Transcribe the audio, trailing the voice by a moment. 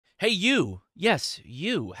Hey, you. Yes,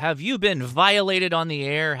 you. Have you been violated on the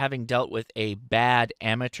air having dealt with a bad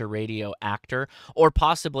amateur radio actor or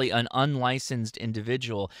possibly an unlicensed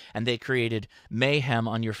individual and they created mayhem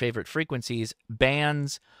on your favorite frequencies,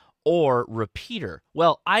 bands, or repeater?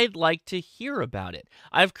 Well, I'd like to hear about it.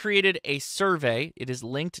 I've created a survey. It is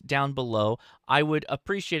linked down below. I would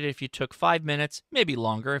appreciate it if you took 5 minutes, maybe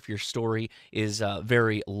longer if your story is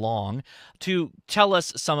very long, to tell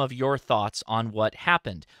us some of your thoughts on what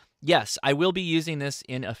happened. Yes, I will be using this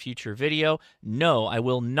in a future video. No, I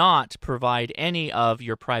will not provide any of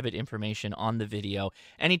your private information on the video.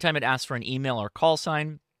 Anytime it asks for an email or call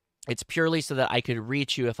sign, it's purely so that I could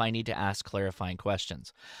reach you if I need to ask clarifying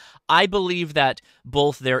questions. I believe that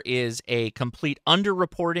both there is a complete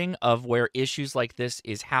underreporting of where issues like this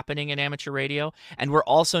is happening in amateur radio, and we're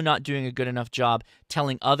also not doing a good enough job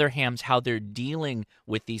telling other hams how they're dealing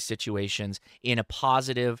with these situations in a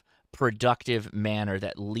positive, productive manner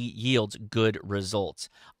that yields good results.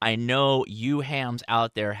 I know you hams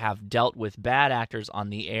out there have dealt with bad actors on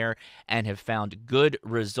the air and have found good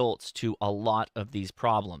results to a lot of these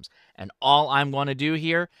problems. And all I'm going to do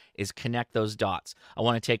here is connect those dots. I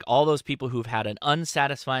want to take all those people who've had an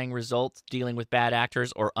unsatisfying result dealing with bad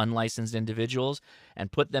actors or unlicensed individuals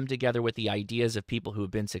and put them together with the ideas of people who have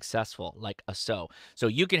been successful, like us. So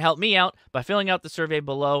you can help me out by filling out the survey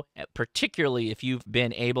below, particularly if you've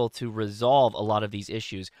been able to resolve a lot of these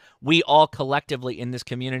issues. We all collectively in this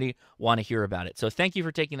community want to hear about it. So thank you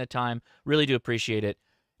for taking the time. Really do appreciate it.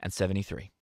 And 73.